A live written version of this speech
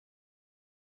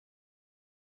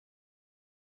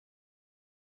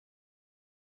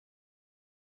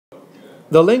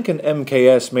The Lincoln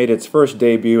MKS made its first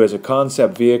debut as a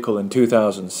concept vehicle in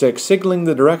 2006, signaling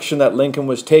the direction that Lincoln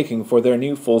was taking for their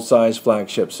new full-size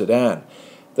flagship sedan.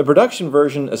 The production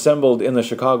version, assembled in the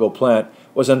Chicago plant,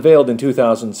 was unveiled in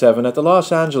 2007 at the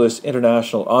Los Angeles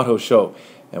International Auto Show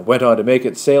and went on to make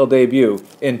its sale debut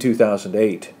in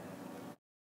 2008.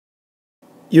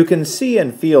 You can see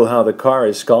and feel how the car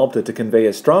is sculpted to convey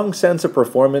a strong sense of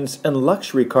performance and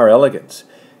luxury car elegance.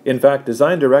 In fact,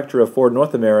 Design Director of Ford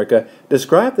North America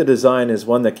described the design as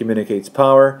one that communicates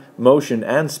power, motion,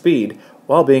 and speed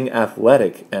while being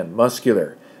athletic and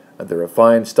muscular. And the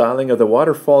refined styling of the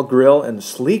waterfall grille and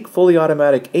sleek, fully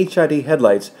automatic HID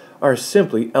headlights are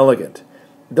simply elegant.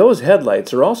 Those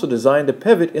headlights are also designed to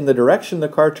pivot in the direction the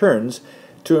car turns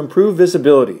to improve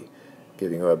visibility,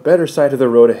 giving you a better sight of the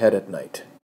road ahead at night.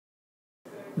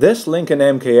 This Lincoln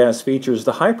MKS features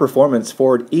the high-performance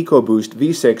Ford EcoBoost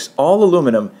V6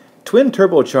 all-aluminum,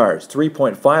 twin-turbocharged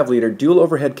 3.5-liter dual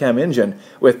overhead cam engine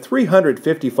with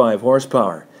 355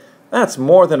 horsepower. That's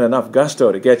more than enough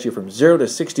gusto to get you from 0 to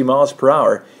 60 miles per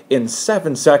hour in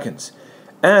 7 seconds.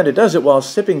 And it does it while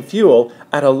sipping fuel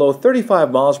at a low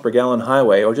 35 miles per gallon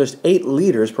highway, or just 8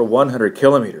 liters per 100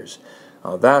 kilometers.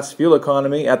 Now that's fuel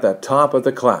economy at the top of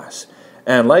the class.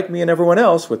 And like me and everyone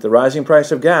else, with the rising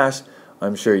price of gas,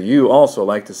 I'm sure you also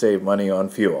like to save money on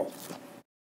fuel.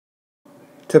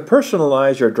 To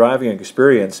personalize your driving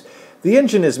experience, the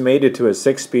engine is mated to a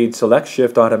 6-speed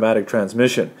select-shift automatic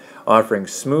transmission, offering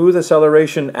smooth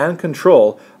acceleration and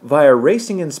control via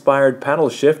racing-inspired paddle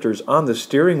shifters on the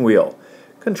steering wheel.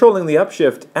 Controlling the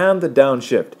upshift and the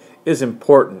downshift is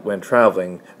important when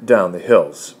traveling down the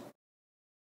hills.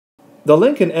 The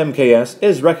Lincoln MKS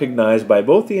is recognized by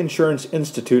both the Insurance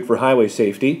Institute for Highway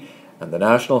Safety and the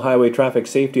National Highway Traffic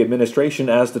Safety Administration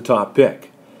as the top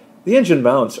pick. The engine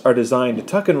mounts are designed to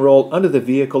tuck and roll under the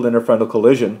vehicle in a frontal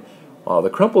collision, while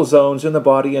the crumple zones in the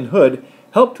body and hood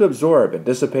help to absorb and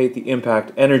dissipate the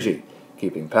impact energy,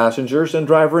 keeping passengers and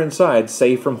driver inside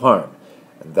safe from harm.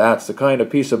 And that's the kind of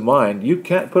peace of mind you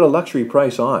can't put a luxury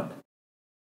price on.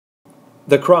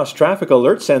 The cross-traffic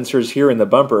alert sensors here in the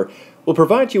bumper will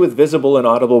provide you with visible and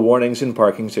audible warnings in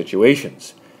parking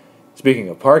situations. Speaking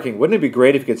of parking, wouldn't it be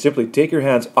great if you could simply take your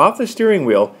hands off the steering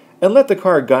wheel and let the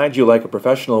car guide you like a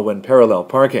professional when parallel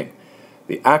parking?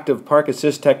 The active park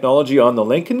assist technology on the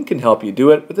Lincoln can help you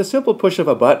do it with a simple push of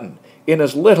a button in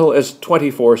as little as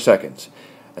 24 seconds.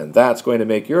 And that's going to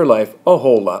make your life a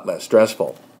whole lot less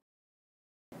stressful.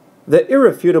 The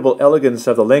irrefutable elegance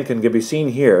of the Lincoln can be seen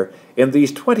here in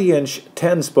these 20-inch,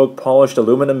 10-spoke polished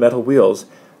aluminum metal wheels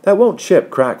that won't chip,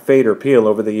 crack, fade, or peel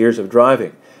over the years of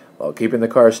driving, while keeping the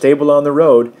car stable on the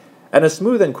road, and a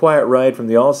smooth and quiet ride from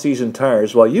the all-season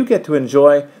tires while you get to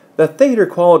enjoy the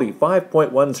theater-quality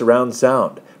 5.1 surround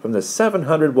sound from the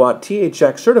 700-watt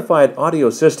THX certified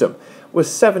audio system with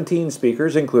 17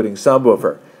 speakers including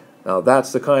subwoofer. Now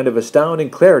that's the kind of astounding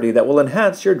clarity that will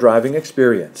enhance your driving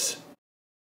experience.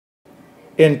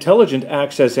 Intelligent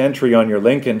access entry on your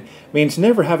Lincoln means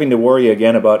never having to worry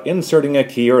again about inserting a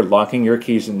key or locking your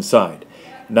keys inside.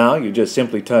 Now you just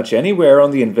simply touch anywhere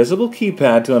on the invisible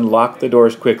keypad to unlock the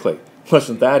doors quickly.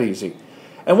 Wasn't that easy?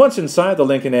 And once inside the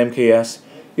Lincoln MKS,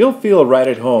 you'll feel right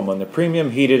at home on the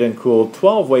premium heated and cooled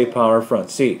 12-way power front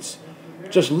seats.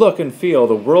 Just look and feel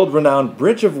the world-renowned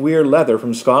Bridge of Weir leather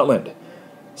from Scotland.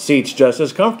 Seats just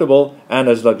as comfortable and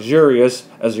as luxurious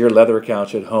as your leather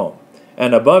couch at home.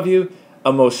 And above you,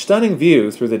 a most stunning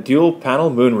view through the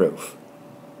dual-panel moonroof.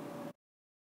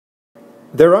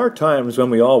 There are times when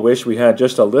we all wish we had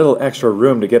just a little extra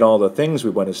room to get all the things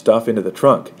we want to stuff into the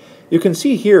trunk. You can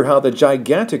see here how the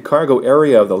gigantic cargo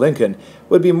area of the Lincoln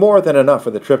would be more than enough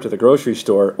for the trip to the grocery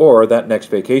store or that next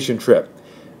vacation trip.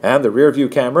 And the rear view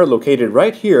camera located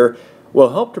right here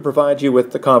will help to provide you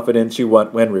with the confidence you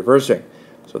want when reversing.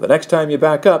 So the next time you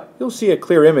back up, you'll see a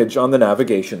clear image on the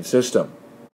navigation system.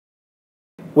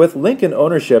 With Lincoln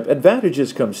ownership,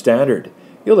 advantages come standard.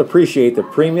 You'll appreciate the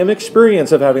premium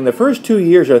experience of having the first 2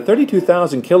 years or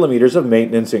 32,000 kilometers of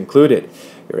maintenance included.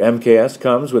 Your MKS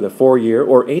comes with a 4-year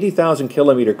or 80,000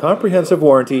 kilometer comprehensive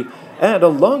warranty and a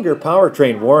longer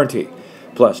powertrain warranty.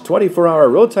 Plus 24-hour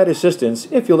roadside assistance,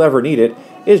 if you'll ever need it,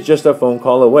 is just a phone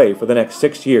call away for the next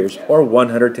 6 years or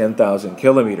 110,000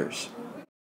 kilometers.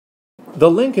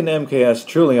 The Lincoln MKS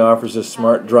truly offers a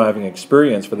smart driving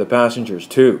experience for the passengers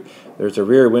too. There's a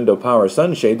rear window power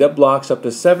sunshade that blocks up to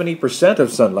 70% of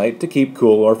sunlight to keep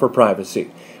cool or for privacy.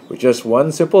 With just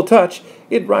one simple touch,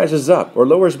 it rises up or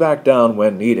lowers back down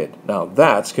when needed. Now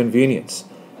that's convenience.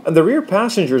 And the rear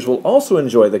passengers will also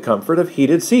enjoy the comfort of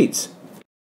heated seats.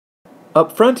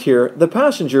 Up front here, the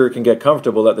passenger can get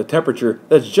comfortable at the temperature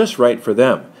that's just right for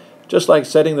them. just like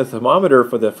setting the thermometer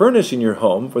for the furnace in your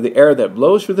home for the air that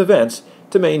blows through the vents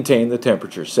to maintain the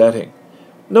temperature setting.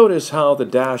 Notice how the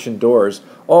dash and doors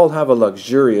all have a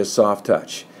luxurious soft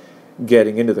touch.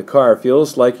 Getting into the car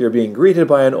feels like you're being greeted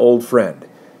by an old friend.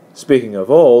 Speaking of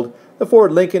old, the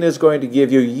Ford Lincoln is going to give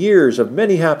you years of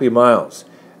many happy miles.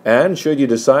 And should you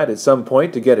decide at some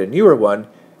point to get a newer one,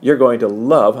 you're going to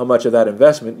love how much of that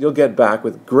investment you'll get back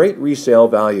with great resale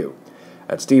value.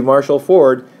 At Steve Marshall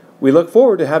Ford, we look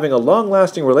forward to having a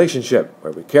long-lasting relationship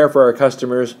where we care for our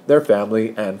customers, their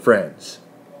family, and friends.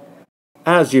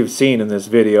 As you've seen in this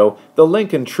video, the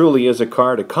Lincoln truly is a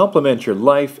car to complement your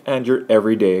life and your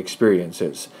everyday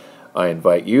experiences. I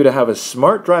invite you to have a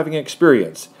smart driving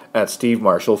experience at Steve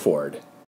Marshall Ford.